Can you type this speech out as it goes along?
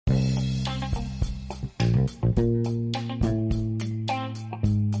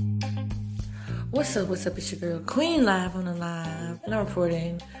What's up, it's your girl Queen live on the live, and I'm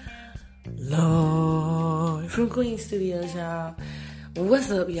reporting live from Queen Studios, y'all.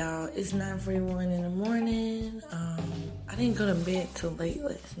 What's up, y'all? It's 9:41 in the morning. I didn't go to bed till late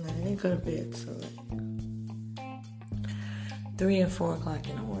last night. I didn't go to bed till like 3 and 4 o'clock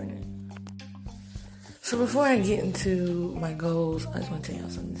in the morning. So before I get into my goals, I just want to tell y'all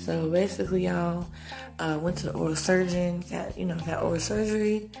something. So basically, y'all, went to the oral surgeon, got oral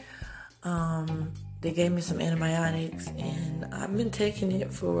surgery. They gave me some antibiotics, and I've been taking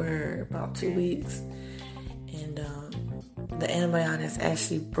it for about 2 weeks, and the antibiotics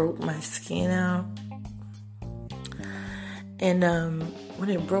actually broke my skin out. And when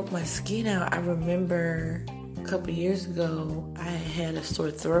it broke my skin out, I remember a couple of years ago I had a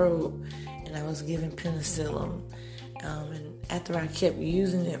sore throat, and I was given penicillin, and after I kept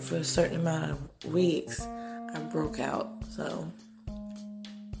using it for a certain amount of weeks, I broke out. So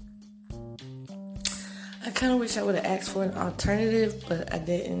I kind of wish I would have asked for an alternative, but I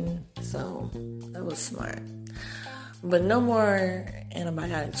didn't, so that was smart. But no more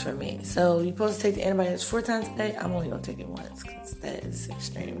antibiotics for me. So you're supposed to take the antibiotics 4 times a day. I'm only going to take it once because that is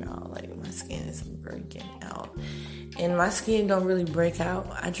extreme, y'all. Like, my skin is breaking out. And my skin don't really break out.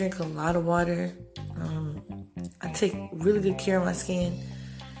 I drink a lot of water. I take really good care of my skin.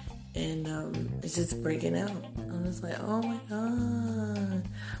 And it's just breaking out. I'm just like, oh my God.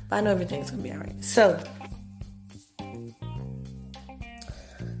 But I know everything's going to be all right. So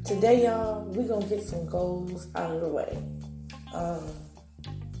today, y'all, we're going to get some goals out of the way.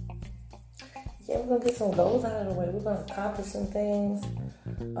 We're going to get some goals out of the way. We're going to accomplish some things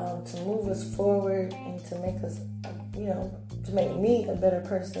to move us forward and to make us, to make me a better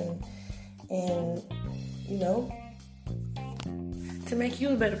person and, to make you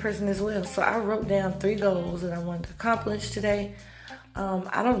a better person as well. So I wrote down 3 goals that I wanted to accomplish today.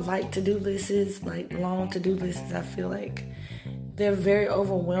 I don't like to-do lists, like long to-do lists. I feel like they're very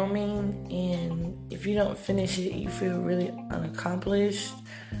overwhelming, and if you don't finish it, you feel really unaccomplished.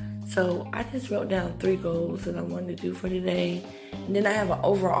 So I just wrote down 3 goals that I wanted to do for today, and then I have an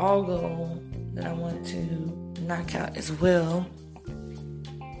overall goal that I want to knock out as well.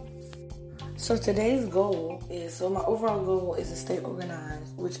 So today's goal is, my overall goal is to stay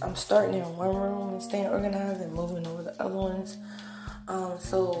organized, which I'm starting in one room and staying organized and moving over the other ones.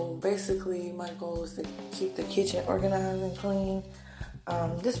 So basically my goal is to keep the kitchen organized and clean,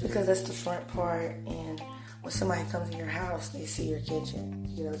 just because that's the front part, and when somebody comes in your house, they see your kitchen,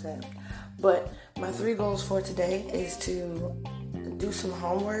 you know what I'm saying? But my 3 goals for today is to do some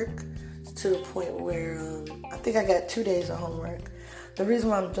homework to the point where, I think I got 2 days of homework. The reason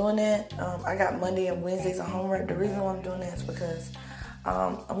why I'm doing that, I got Monday and Wednesdays of homework. The reason why I'm doing that is because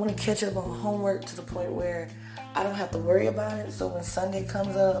I want to catch up on homework to the point where I don't have to worry about it. So when Sunday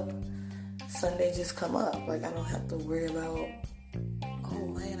comes up, Sunday just come up. Like, I don't have to worry about, oh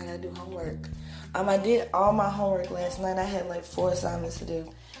man, I gotta do homework. I did all my homework last night. I had like 4 assignments to do,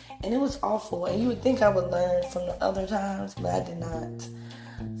 and it was awful. And you would think I would learn from the other times, but I did not.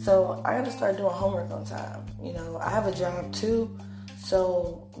 So I gotta start doing homework on time. I have a job too,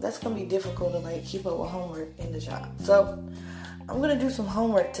 so that's gonna be difficult to like keep up with homework in the job. So I'm gonna do some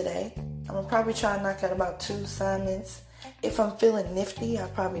homework today. I'm gonna probably try to knock out about 2 assignments. If I'm feeling nifty, I'll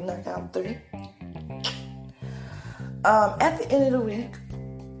probably knock out 3. At the end of the week,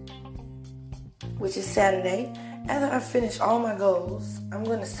 which is Saturday, after I finish all my goals, I'm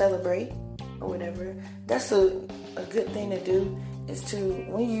gonna celebrate or whatever. That's a good thing to do, is to,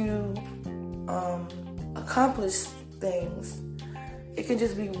 when you accomplish things, it can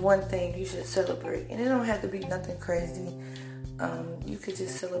just be one thing you should celebrate, and it don't have to be nothing crazy. You could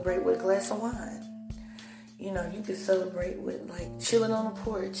just celebrate with a glass of wine. You could celebrate with like chilling on the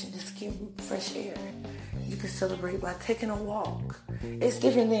porch and just getting fresh air. You could celebrate by taking a walk. It's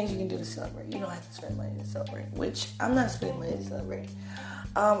different things you can do to celebrate. You don't have to spend money to celebrate, which I'm not spending money to celebrate.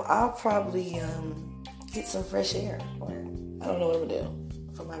 I'll probably get some fresh air, or I don't know what I'm gonna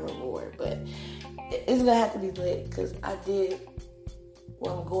do for my reward, but it's gonna have to be lit because I did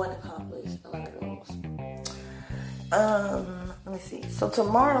what I'm going to accomplish a lot of goals. Let me see. So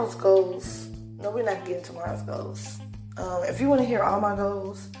tomorrow's goals. No, we're not getting tomorrow's goals. If you want to hear all my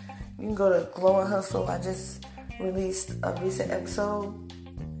goals, you can go to Glow and Hustle. I just released a recent episode.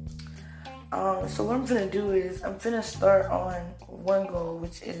 So what I'm gonna do is I'm gonna start on one goal,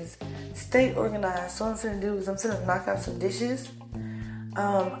 which is stay organized. So what I'm gonna do is I'm gonna knock out some dishes.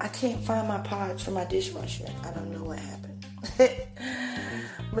 I can't find my pods for my dishwasher. I don't know what happened.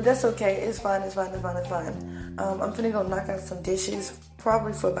 But that's okay. It's fine. I'm finna go knock out some dishes,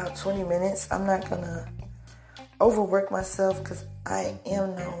 probably for about 20 minutes. I'm not gonna overwork myself, because I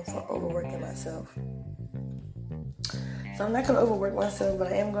am known for overworking myself. So I'm not going to overwork myself, but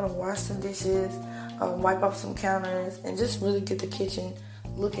I am going to wash some dishes, wipe off some counters, and just really get the kitchen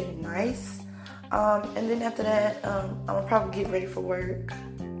looking nice. And then after that, I'm going to probably get ready for work.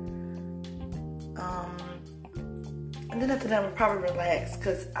 And then after that, I'm going to probably relax,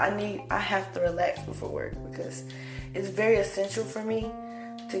 because I have to relax before work, because it's very essential for me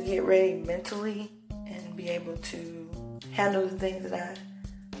to get ready mentally and be able to handle the things that I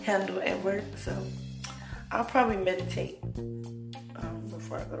handle at work. So I'll probably meditate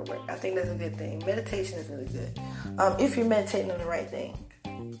before I go to work. I think that's a good thing. Meditation is really good. If you're meditating on the right thing.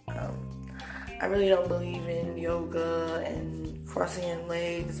 I really don't believe in yoga and crossing your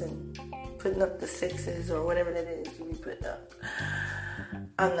legs and putting up the sixes or whatever that is you be putting up.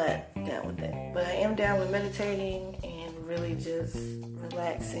 I'm not down with that. But I am down with meditating and really just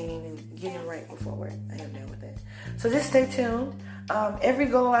relaxing and getting right before work. I am down with that. So just stay tuned. Every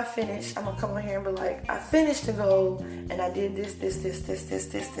goal I finish, I'm going to come on here and be like, I finished the goal and I did this.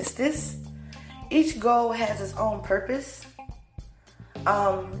 Each goal has its own purpose.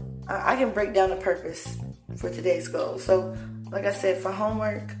 I can break down the purpose for today's goal. So, like I said, for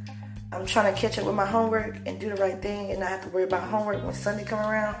homework, I'm trying to catch up with my homework and do the right thing and not have to worry about homework when Sunday come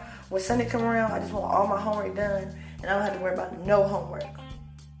around. When Sunday come around, I just want all my homework done and I don't have to worry about no homework.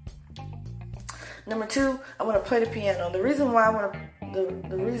 Number 2, I want to play the piano. The reason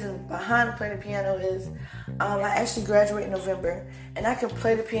behind playing the piano is I actually graduate in November and I can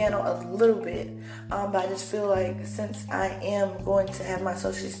play the piano a little bit, but I just feel like since I am going to have my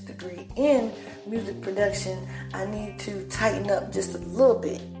associate's degree in music production, I need to tighten up just a little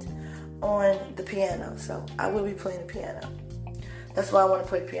bit on the piano. So I will be playing the piano. That's why I want to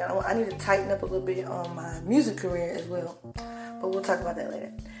play the piano. I need to tighten up a little bit on my music career as well, but we'll talk about that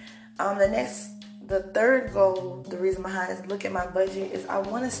later. The third goal, the reason behind is look at my budget, is I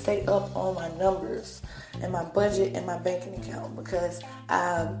want to stay up on my numbers and my budget and my banking account, because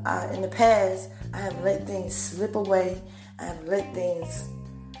in the past, I have let things slip away. I have let things,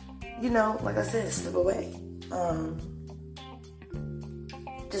 like I said, slip away.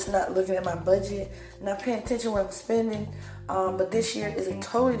 Just not looking at my budget, not paying attention what I'm spending. But this year is a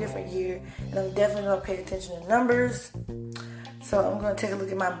totally different year, and I'm definitely going to pay attention to numbers. So I'm going to take a look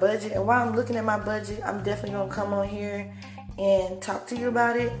at my budget. And while I'm looking at my budget, I'm definitely going to come on here and talk to you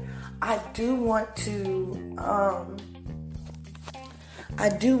about it. I do want to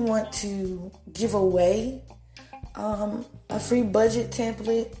give away a free budget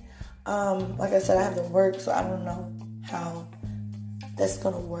template. Like I said, I haven't worked, so I don't know how that's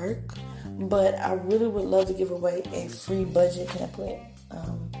going to work. But I really would love to give away a free budget template.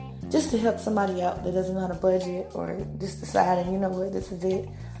 Just to help somebody out that doesn't know how to budget, or just deciding, you know what, this is it,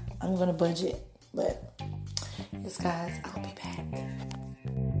 I'm going to budget. But, yes, guys, I'll be back.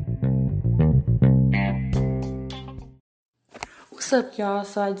 What's up, y'all?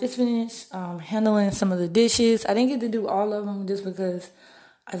 So I just finished handling some of the dishes. I didn't get to do all of them just because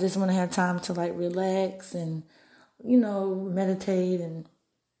I just want to have time to, relax and, meditate and,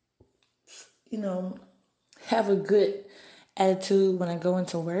 have a good attitude when I go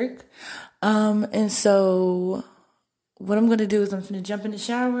into work. And so what I'm going to do is I'm going to jump in the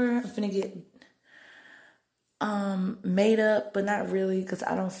shower. I'm going to get made up, but not really, because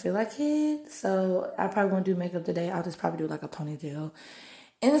I don't feel like it. So I probably won't do makeup today. I'll just probably do a ponytail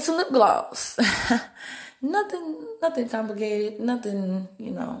and some lip gloss. Nothing complicated. Nothing,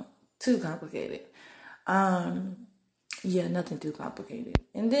 too complicated. Nothing too complicated.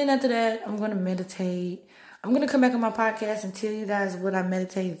 And then after that, I'm going to meditate. I'm going to come back on my podcast and tell you guys what I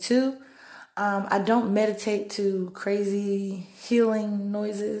meditated to. I don't meditate to crazy healing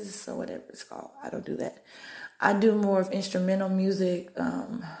noises or whatever it's called. I don't do that. I do more of instrumental music.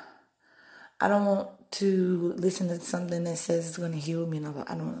 I don't want to listen to something that says it's going to heal me. And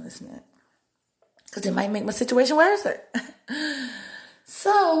I don't want to listen to that, because it might make my situation worse.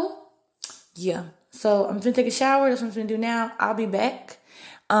 So, yeah. So I'm going to take a shower. That's what I'm going to do now. I'll be back.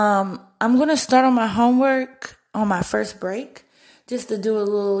 I'm going to start on my homework on my first break, just to do a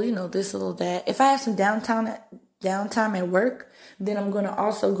little, this, a little that. If I have some downtime at work, then I'm going to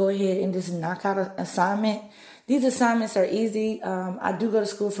also go ahead and just knock out an assignment. These assignments are easy. I do go to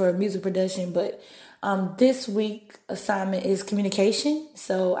school for music production, but this week assignment is communication.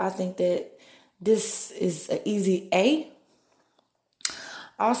 So I think that this is an easy A.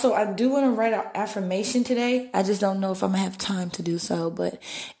 Also, I do want to write an affirmation today. I just don't know if I'm going to have time to do so. But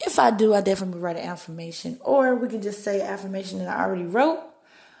if I do, I definitely will write an affirmation. Or we can just say an affirmation that I already wrote.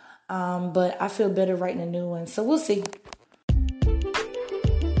 But I feel better writing a new one. So we'll see.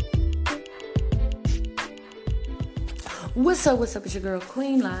 What's up? It's your girl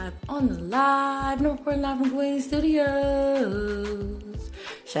Queen live on the live. No recording live from Queen Studios.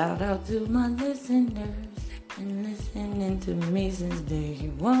 Shout out to my listeners that been listening to me since day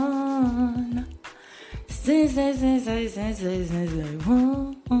one. Since day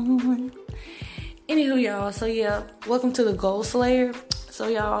one. Anywho, y'all. So yeah, welcome to the Goal Slayer. So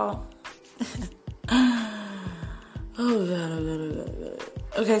y'all. Oh god.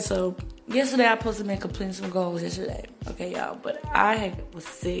 Okay, so yesterday I supposed to be completing some goals yesterday. Okay, y'all, but I was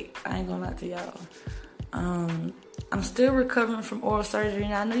sick. I ain't gonna lie to y'all. I'm still recovering from oral surgery.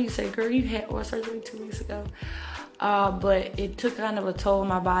 Now I know you say, girl, you had oral surgery 2 weeks ago. But it took kind of a toll on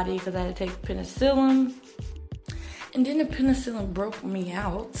my body because I had to take penicillin. And then the penicillin broke me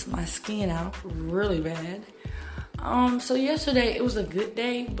out, my skin out really bad. So yesterday it was a good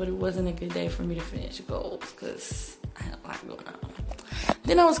day, but it wasn't a good day for me to finish goals because I had a lot going on.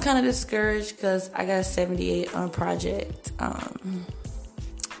 Then I was kind of discouraged because I got a 78 on a project.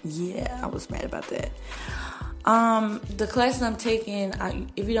 Yeah, I was mad about that. The classes I'm taking,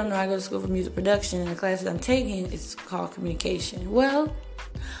 if you don't know, I go to school for music production, and the classes I'm taking is called communication. Well,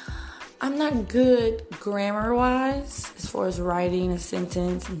 I'm not good grammar-wise as far as writing a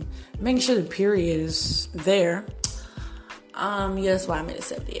sentence and making sure the period is there. Yeah, that's why I'm at a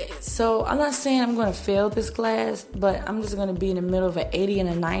 78. So I'm not saying I'm going to fail this class, but I'm just going to be in the middle of an 80 and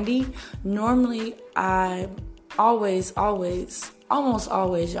a 90. Normally, I almost always,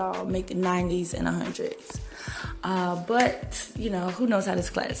 y'all, make 90s and 100s. But, you know, who knows how this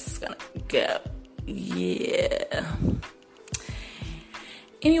class is going to go. Yeah.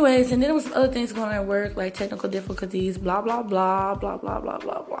 Anyways, and then there was some other things going on at work, like technical difficulties, blah, blah, blah, blah, blah, blah,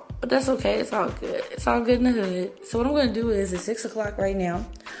 blah, blah. But that's okay. It's all good. It's all good in the hood. So what I'm going to do is, it's 6 o'clock right now.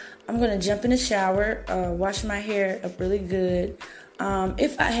 I'm going to jump in the shower, wash my hair up really good.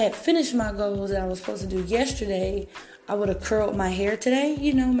 If I had finished my goals that I was supposed to do yesterday, I would have curled my hair today,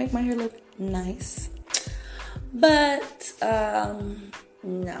 you know, make my hair look nice. But,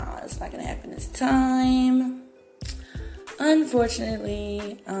 no, it's not going to happen this time.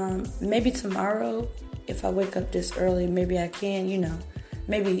 Unfortunately, maybe tomorrow, if I wake up this early, maybe I can, you know,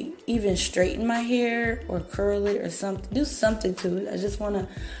 maybe even straighten my hair or curl it or something, do something to it.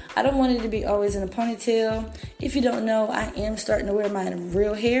 I don't want it to be always in a ponytail. If you don't know, I am starting to wear my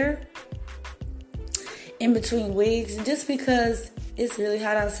real hair in between wigs, just because it's really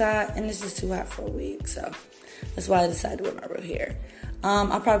hot outside and it's just too hot for a wig. So that's why I decided to wear my real hair.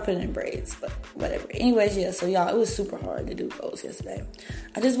 I'll probably put it in braids, but whatever. Anyways, yeah, so y'all, it was super hard to do goals yesterday.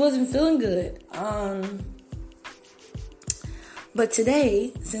 I just wasn't feeling good. But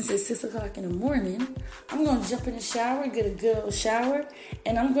today, since it's 6 o'clock in the morning, I'm going to jump in the shower, get a good old shower,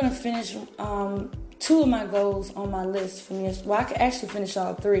 and I'm going to finish 2 of my goals on my list from yesterday. Well, I could actually finish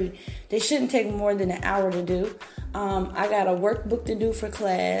all 3. They shouldn't take more than an hour to do. I got a workbook to do for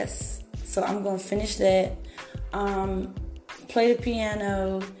class, so I'm going to finish that. Play the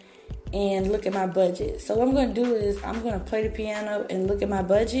piano and look at my budget. So what I'm going to do is I'm going to play the piano and look at my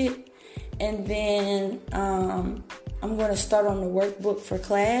budget, and then I'm going to start on the workbook for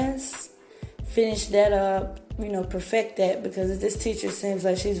class, finish that up, you know, perfect that, because this teacher seems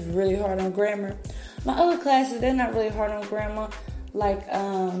like she's really hard on grammar. My other classes, they're not really hard on grammar. Like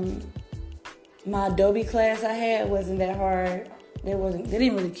my Adobe class I had wasn't that hard. They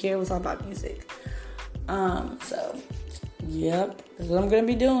didn't really care. It was all about music. So yep, that's what I'm going to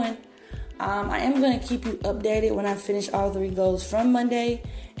be doing. I am going to keep you updated when I finish all 3 goals from Monday.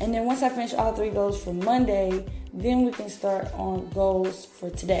 And then once I finish all 3 goals from Monday, then we can start on goals for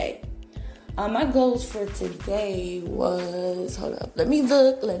today. My goals for today was, hold up, let me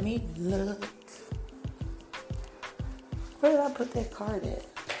look. Where did I put that card at?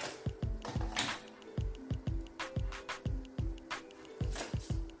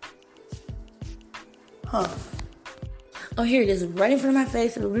 Oh, here it is, right in front of my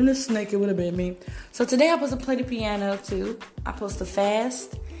face. If it would have been a snake, it would have been me. So today I'm supposed to play the piano too. I'm supposed to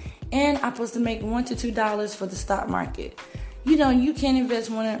fast. And I'm supposed to make $1 to $2 for the stock market. You know, you can invest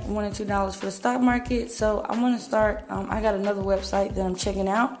 $1 or $2 for the stock market. So I want to start, I got another website that I'm checking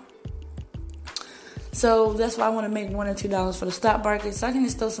out. So that's why I want to make $1 or $2 for the stock market. So I can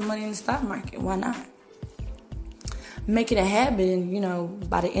just throw some money in the stock market. Why not? Make it a habit, and, you know,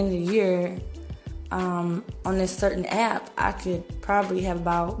 by the end of the year, on this certain app, I could probably have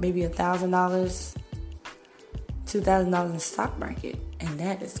about maybe $1,000, $2,000 in the stock market, and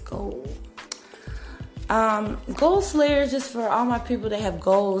that is gold. Goal Slayer is just for all my people that have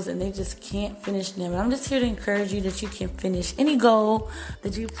goals and they just can't finish them. And I'm just here to encourage you that you can finish any goal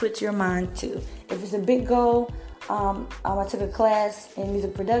that you put your mind to. If it's a big goal, I took a class in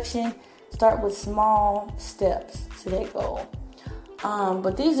music production. Start with small steps to that goal.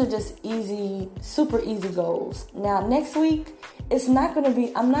 But these are just super easy goals. Now, next week, I'm not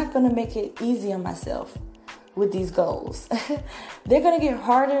going to make it easy on myself with these goals. They're going to get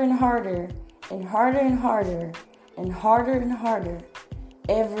harder and harder and harder and harder and harder and harder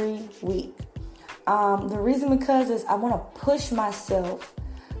every week. The reason because is I want to push myself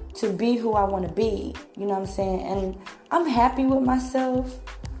to be who I want to be. You know what I'm saying? And I'm happy with myself,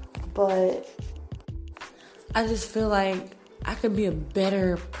 but I just feel like I could be a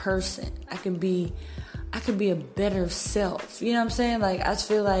better person. I could be a better self. You know what I'm saying? Like, I just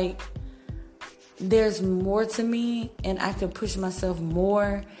feel like there's more to me and I could push myself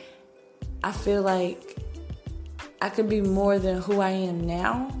more. I feel like I could be more than who I am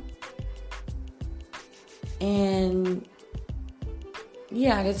now. And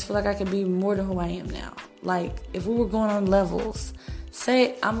yeah, I just feel like I could be more than who I am now. Like, if we were going on levels,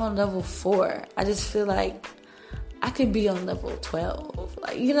 say I'm on level 4, I just feel like I could be on level 12.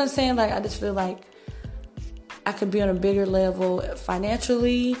 Like, you know what I'm saying? Like, I just feel like I could be on a bigger level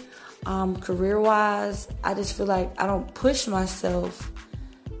financially, career-wise. I just feel like I don't push myself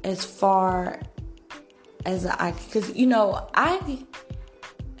as far as because, you know, I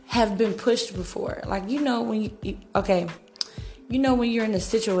have been pushed before. Like, you know, when when you're in a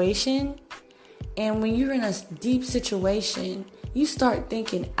situation, and when you're in a deep situation, you start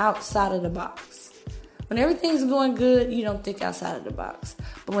thinking outside of the box. When everything's going good, you don't think outside of the box.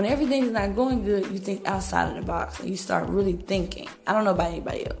 But when everything's not going good, you think outside of the box, and you start really thinking. I don't know about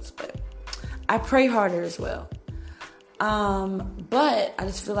anybody else, but I pray harder as well. But I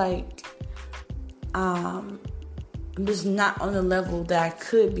just feel like I'm just not on the level that I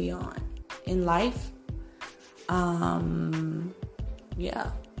could be on in life.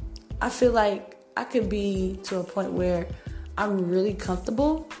 Yeah. I feel like I could be to a point where I'm really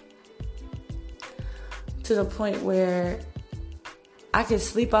comfortable, to the point where I could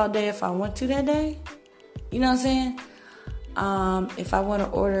sleep all day if I want to that day. You know what I'm saying? If I want to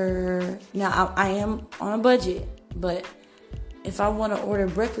order, now I am on a budget, but if I want to order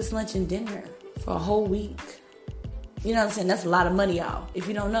breakfast, lunch, and dinner for a whole week, you know what I'm saying? That's a lot of money, y'all. If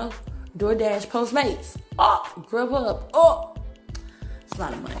you don't know, DoorDash, Postmates, Grubhub, it's a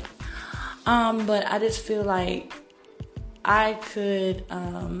lot of money. But I just feel like I could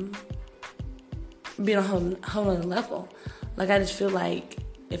be on a whole other level. Like, I just feel like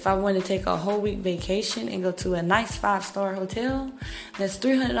if I want to take a whole week vacation and go to a nice 5-star hotel that's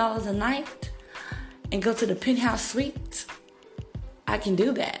 $300 a night and go to the penthouse suite, I can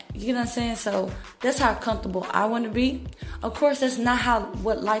do that. You know what I'm saying? So that's how comfortable I want to be. Of course, that's not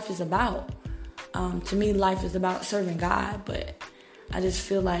what life is about. To me, life is about serving God, but I just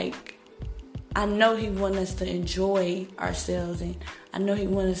feel like I know He wants us to enjoy ourselves, and I know He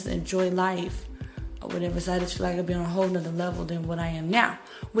wants us to enjoy life or whatever. So I just feel like I'll be on a whole nother level than what I am now,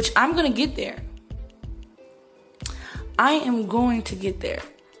 which I'm going to get there. I am going to get there.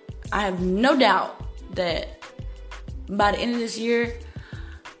 I have no doubt that by the end of this year,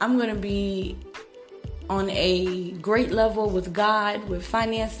 I'm going to be on a great level with God, with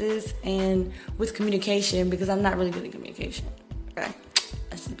finances, and with communication, because I'm not really good at communication. Okay?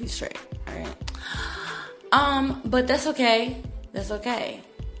 Let's be straight. All right? But that's okay. That's okay.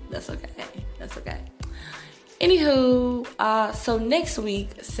 Anywho, so next week,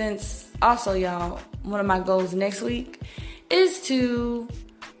 since also, y'all, one of my goals next week is to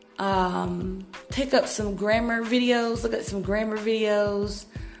take up some grammar videos, look at some grammar videos,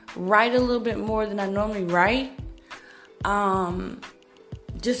 write a little bit more than I normally write.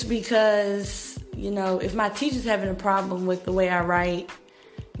 Just because, you know, if my teacher's having a problem with the way I write,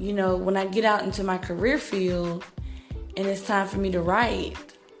 you know, when I get out into my career field and it's time for me to write,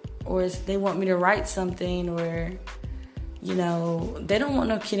 or they want me to write something, or, you know, they don't want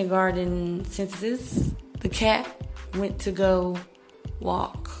no kindergarten sentences. The cat went to go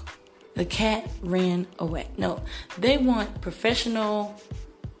walk. The cat ran away. No, they want professional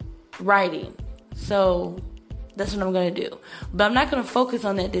writing. So that's what I'm going to do. But I'm not going to focus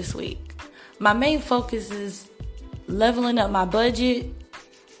on that this week. My main focus is leveling up my budget,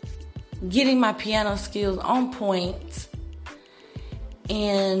 getting my piano skills on point,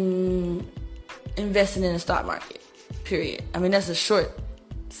 and investing in the stock market, period. I mean, that's a short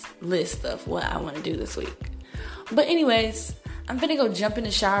list of what I want to do this week. But anyways, I'm going to go jump in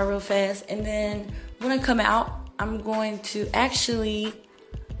the shower real fast, and then when I come out, I'm going to actually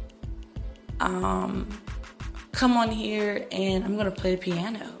come on here and I'm going to play the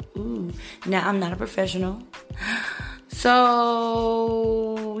piano. Ooh. Now, I'm not a professional.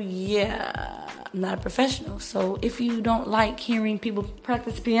 So, yeah. I'm not a professional. So if you don't like hearing people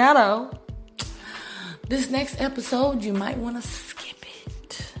practice piano, this next episode, you might want to skip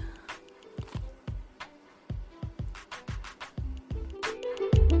it.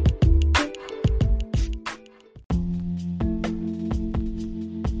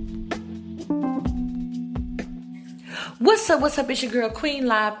 What's up? It's your girl Queen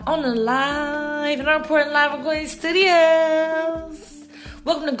live on the live and I'm reporting live on Queen Studios.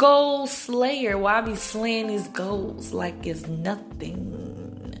 Welcome to Goal Slayer, where I be slaying these goals like it's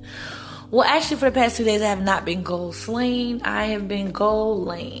nothing. Well, actually, for the past 2 days, I have not been goal slaying. I have been goal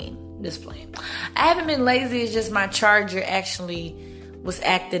laying. Just playing. I haven't been lazy. It's just my charger actually was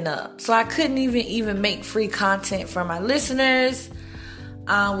acting up, so I couldn't even make free content for my listeners.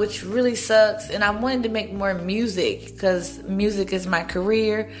 Which really sucks. And I wanted to make more music because music is my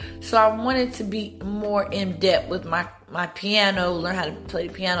career. So I wanted to be more in depth with my piano, learn how to play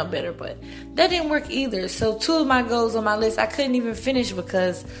the piano better. But that didn't work either. So 2 of my goals on my list, I couldn't even finish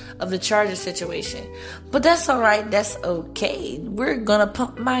because of the charger situation. But that's all right. That's okay. We're going to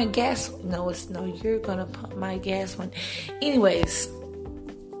pump my gas. No, you're going to pump my gas one. Anyways.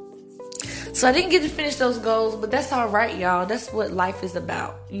 So I didn't get to finish those goals, but that's all right, y'all. That's what life is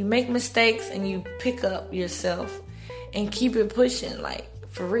about. You make mistakes and you pick up yourself and keep it pushing, like,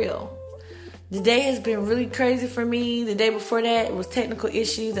 for real. The day has been really crazy for me. The day before that, it was technical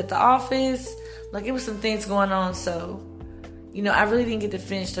issues at the office. Like, it was some things going on, so, I really didn't get to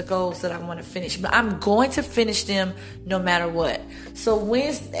finish the goals that I want to finish. But I'm going to finish them no matter what. So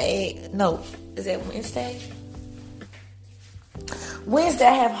is that Wednesday? Wednesday,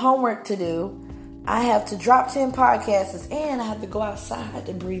 I have homework to do. I have to drop 10 podcasts and I have to go outside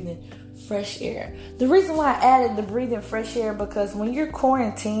to breathe in fresh air. The reason why I added the breathe in fresh air because when you're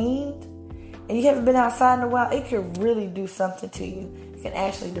quarantined and you haven't been outside in a while, it can really do something to you. It can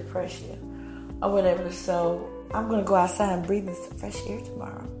actually depress you or whatever. So I'm going to go outside and breathe in some fresh air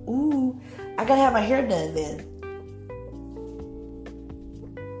tomorrow. Ooh, I got to have my hair done then.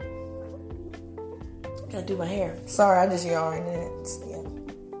 Gotta do my hair. Sorry, I just yawned.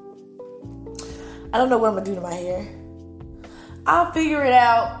 I don't know what I'm gonna do to my hair. I'll figure it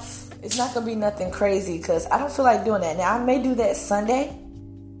out. It's not gonna be nothing crazy because I don't feel like doing that. Now, I may do that Sunday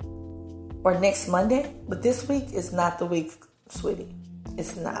or next Monday, but this week is not the week, sweetie.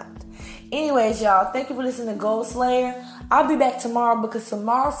 It's not. Anyways, y'all, thank you for listening to Goal Slayer. I'll be back tomorrow because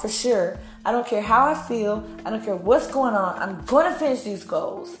tomorrow for sure, I don't care how I feel. I don't care what's going on. I'm gonna finish these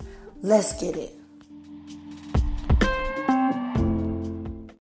goals. Let's get it.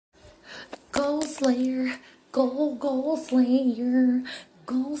 Goal Slayer, Goal Slayer,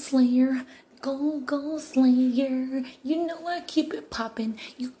 Goal Slayer, Goal Slayer. You know I keep it poppin'.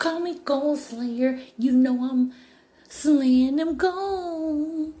 You call me Goal Slayer. You know I'm slaying them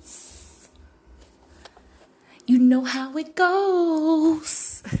goals. You know how it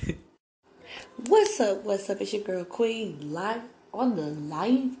goes. What's up? It's your girl Queen live on the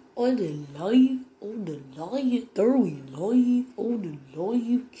live. Kitty live,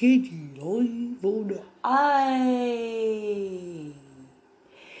 on the eye.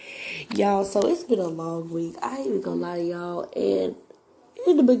 Y'all, so it's been a long week. I ain't even gonna lie to y'all. And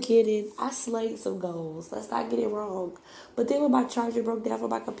in the beginning, I slayed some goals. Let's not get it wrong. But then when my charger broke down for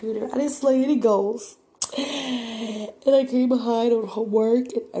my computer, I didn't slay any goals. And I came behind on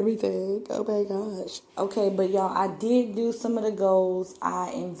homework and everything. Oh my gosh. Okay, but y'all, I did do some of the goals.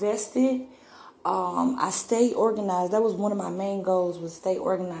 I invested. I stayed organized. That was one of my main goals, was stay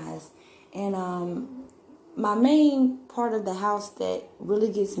organized. And my main part of the house that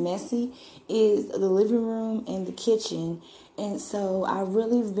really gets messy is the living room and the kitchen. And so I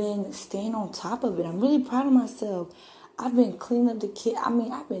really been staying on top of it. I'm really proud of myself. I've been cleaning up the kitchen.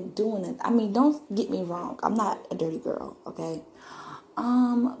 I've been doing it. Don't get me wrong. I'm not a dirty girl, okay?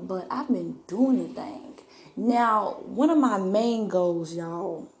 But I've been doing the thing. Now, one of my main goals,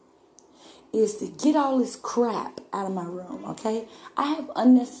 y'all, is to get all this crap out of my room, okay? I have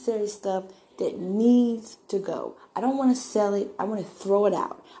unnecessary stuff that needs to go. I don't want to sell it. I want to throw it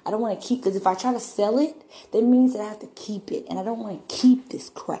out. I don't want to keep, because if I try to sell it, that means that I have to keep it. And I don't want to keep this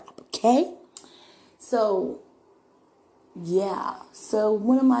crap, okay? So, yeah. So,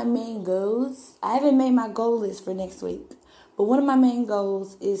 one of my main goals, I haven't made my goal list for next week, but one of my main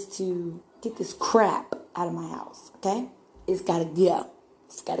goals is to get this crap out of my house, okay? It's got to go.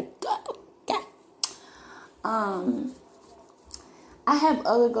 It's got to go, okay? I have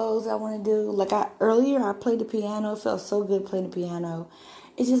other goals I want to do. Like earlier I played the piano. It felt so good playing the piano.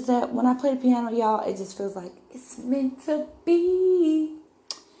 It's just that when I play the piano, y'all, it just feels like it's meant to be.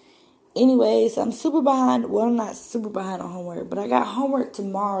 Anyways, I'm super behind. Well, I'm not super behind on homework, but I got homework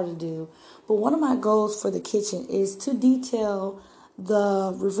tomorrow to do. But one of my goals for the kitchen is to detail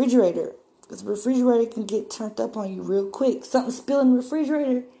the refrigerator. Because the refrigerator can get turned up on you real quick. Something spill in the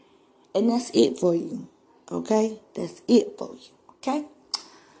refrigerator, and that's it for you. Okay? That's it for you. Okay?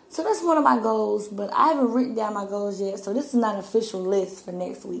 So that's one of my goals, but I haven't written down my goals yet. So this is not an official list for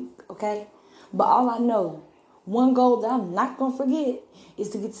next week. Okay? But all I know, one goal that I'm not going to forget is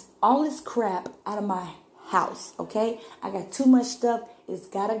to get all this crap out of my house, okay? I got too much stuff. It's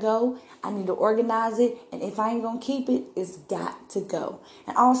got to go. I need to organize it. And if I ain't going to keep it, it's got to go.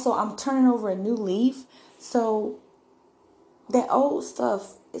 And also, I'm turning over a new leaf. So that old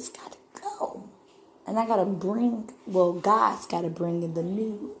stuff, it's got to go. And I got to God's got to bring in the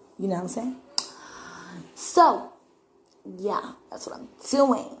new. You know what I'm saying? So, yeah, that's what I'm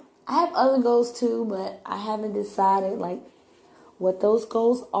doing. I have other goals too, but I haven't decided what those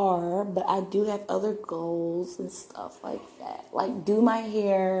goals are. But I do have other goals and stuff like that. Like do my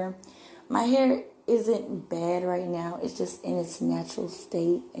hair. My hair isn't bad right now. It's just in its natural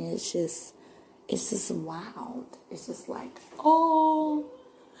state, and it's just wild. It's just like, oh,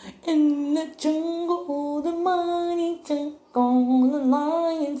 in the jungle, the mighty jungle, the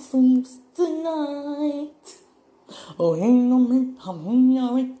lion sleeps tonight. Oh,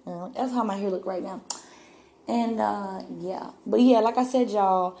 that's how my hair look right now. And, yeah. But, yeah, like I said,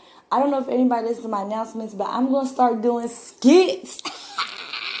 y'all, I don't know if anybody listens to my announcements, but I'm going to start doing skits.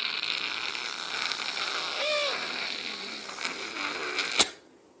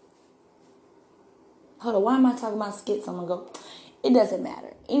 Hold on, why am I talking about skits? I'm going to go. It doesn't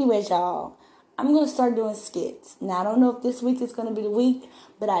matter. Anyways, y'all, I'm going to start doing skits. Now, I don't know if this week is going to be the week,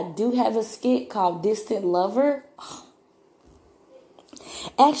 but I do have a skit called Distant Lover.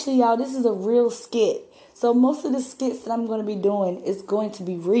 Actually, y'all, this is a real skit. So most of the skits that I'm going to be doing is going to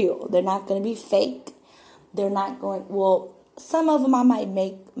be real. They're not going to be fake. They're not going, well, some of them I might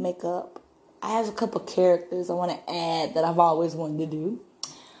make up. I have a couple characters I want to add that I've always wanted to do.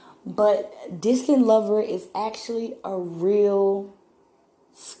 But Distant Lover is actually a real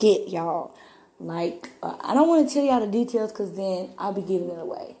skit, y'all. I don't want to tell y'all the details because then I'll be giving it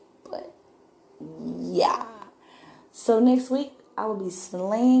away. But, yeah. So next week, I will be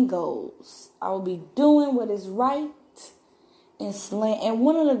slaying goals. I will be doing what is right and slaying. And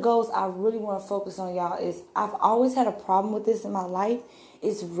one of the goals I really want to focus on, y'all, is I've always had a problem with this in my life.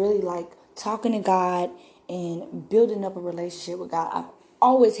 It's really like talking to God and building up a relationship with God. I've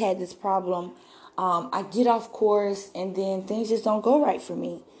always had this problem. I get off course and then things just don't go right for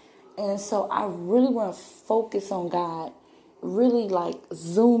me. And so I really want to focus on God. Really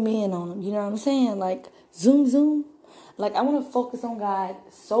zoom in on him. You know what I'm saying? Like zoom. I want to focus on God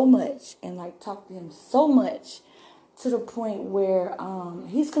so much and talk to him so much to the point where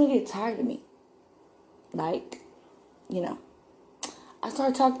he's going to get tired of me. I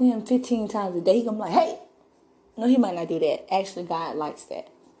start talking to him 15 times a day. He's going to be like, hey. No, he might not do that. Actually, God likes that.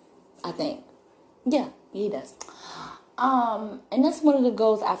 I think. Yeah, he does. And that's one of the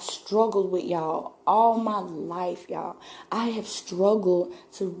goals I've struggled with, y'all, all my life, y'all. I have struggled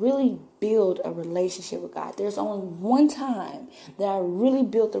to really build a relationship with God. There's only one time that I really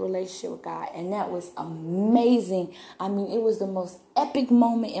built a relationship with God, and that was amazing. I mean, it was the most epic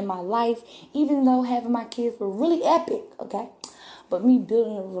moment in my life, even though having my kids were really epic, okay? But me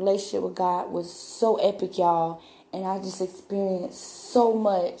building a relationship with God was so epic, y'all, and I just experienced so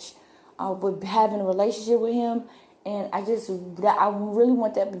much with having a relationship with him. And I really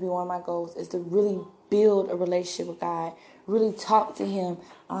want that to be one of my goals, is to really build a relationship with God, really talk to him.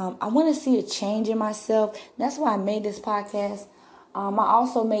 I want to see a change in myself. That's why I made this podcast. I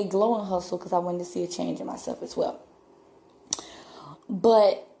also made Glow and Hustle because I wanted to see a change in myself as well.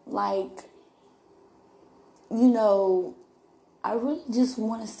 But, I really just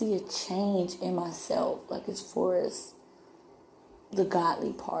want to see a change in myself, as far as the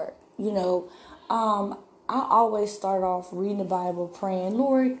godly part, I always start off reading the Bible, praying,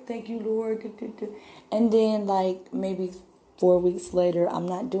 Lord, thank you, Lord. And then maybe 4 weeks later, I'm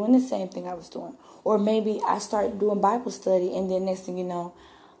not doing the same thing I was doing. Or maybe I start doing Bible study, and then next thing you know,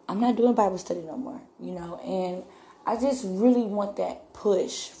 I'm not doing Bible study no more, And I just really want that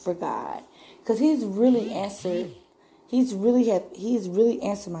push for God, because he's really answered. He's really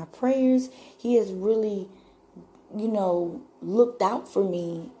answered my prayers. He has really, looked out for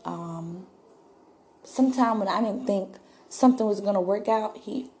me. Sometime when I didn't think something was going to work out,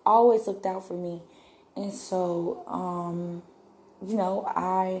 he always looked out for me. And so,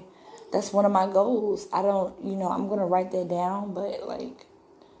 that's one of my goals. I'm going to write that down, but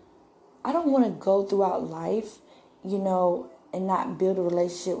I don't want to go throughout life, and not build a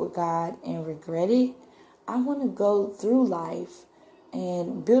relationship with God and regret it. I want to go through life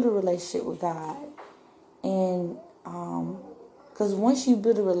and build a relationship with God. And because once you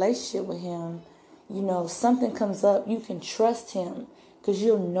build a relationship with Him, something comes up, you can trust Him because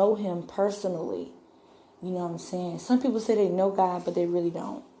you'll know Him personally. You know what I'm saying? Some people say they know God, but they really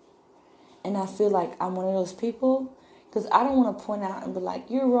don't. And I feel like I'm one of those people because I don't want to point out and be like,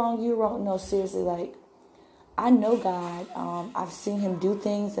 you're wrong, you're wrong. No, seriously, like, I know God. I've seen Him do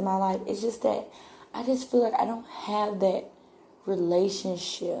things in my life. It's just that I just feel like I don't have that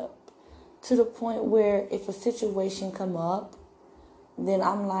relationship to the point where if a situation come up, then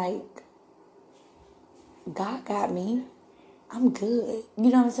I'm like, God got me. I'm good. You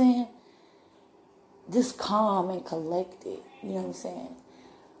know what I'm saying? Just calm and collected. You know what I'm saying?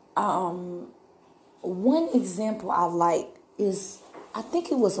 One example I like is, I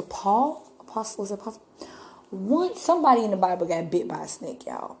think it was Apostle. Somebody in the Bible got bit by a snake,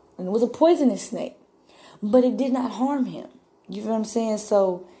 y'all. And it was a poisonous snake. But it did not harm him. You know what I'm saying?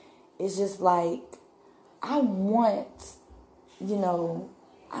 So it's just like, I want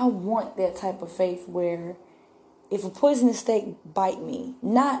that type of faith where if a poisonous snake bite me,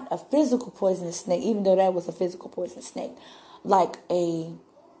 not a physical poisonous snake, even though that was a physical poisonous snake, like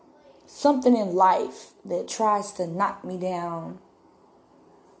something in life that tries to knock me down,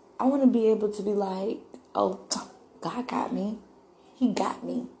 I want to be able to be like, oh, God got me. He got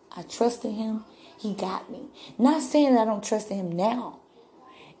me. I trusted Him. He got me. Not saying that I don't trust in Him now.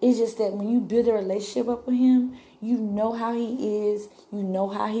 It's just that when you build a relationship up with Him, you know how He is. You know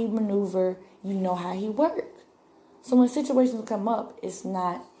how He maneuver. You know how He work. So when situations come up, it's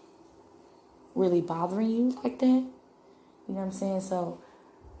not really bothering you like that. You know what I'm saying? So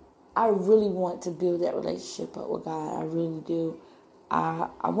I really want to build that relationship up with God. I really do. I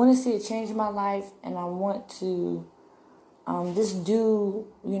want to see a change in my life, and I want to just do,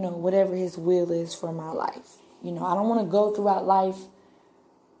 whatever His will is for my life. I don't want to go throughout life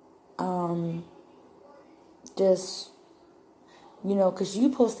because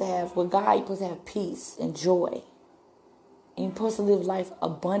you're supposed to have, with God, you're supposed to have peace and joy. And you're supposed to live life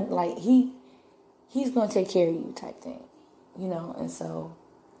abundant, like He's going to take care of you type thing, and so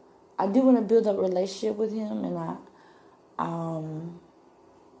I do want to build up a relationship with Him, and I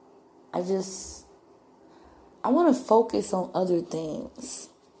want to focus on other things.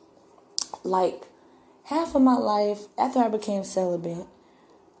 Like, half of my life, after I became celibate,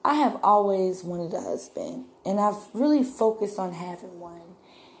 I have always wanted a husband. And I've really focused on having one.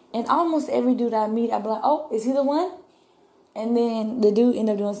 And almost every dude I meet, I be like, oh, is he the one? And then the dude end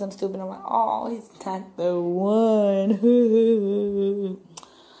up doing something stupid. I'm like, oh, he's not the one.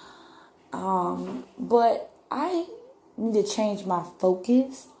 But I need to change my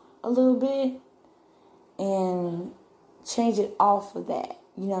focus a little bit and change it off of that.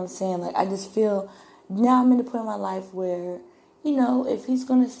 You know what I'm saying? Like, I just feel now I'm in the point in my life where, if He's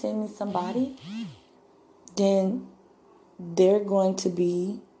going to send me somebody, then they're going to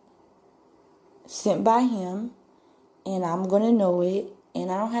be sent by Him, and I'm going to know it,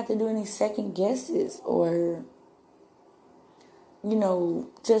 and I don't have to do any second guesses or,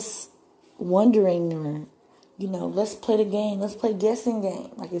 just wondering or, let's play the game. Let's play guessing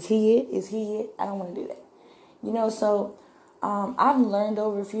game. Like, is he it? Is he it? I don't want to do that. So I've learned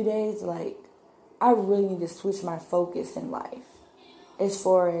over a few days, like, I really need to switch my focus in life as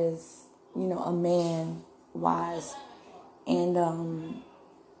far as, a man wise. And,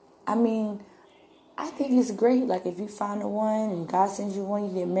 I think it's great. Like, if you find the one and God sends you one,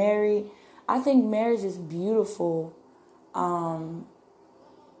 you get married. I think marriage is beautiful.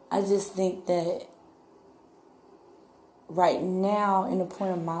 I just think that right now, in the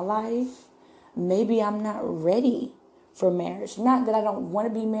point of my life, maybe I'm not ready for marriage. Not that I don't want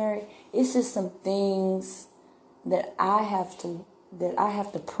to be married. It's just some things that I have to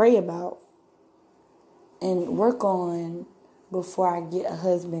pray about and work on before I get a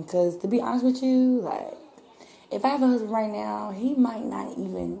husband. Because to be honest with you, like, if I have a husband right now, he might not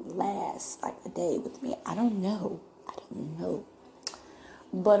even last like a day with me. I don't know.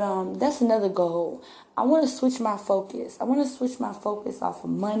 But that's another goal. I want to switch my focus. I want to switch my focus off of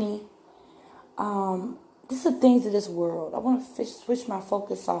money. These are things of this world. I want to switch my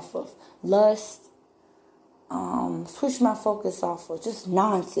focus off of lust. Switch my focus off of just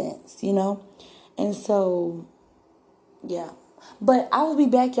nonsense, And so, yeah. But I will be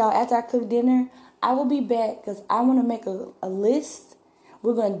back, y'all, after I cook dinner. I will be back because I want to make a list.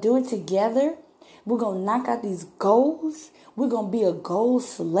 We're going to do it together. We're going to knock out these goals. We're going to be a goal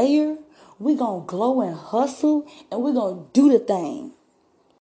slayer. We're going to glow and hustle. And we're going to do the thing.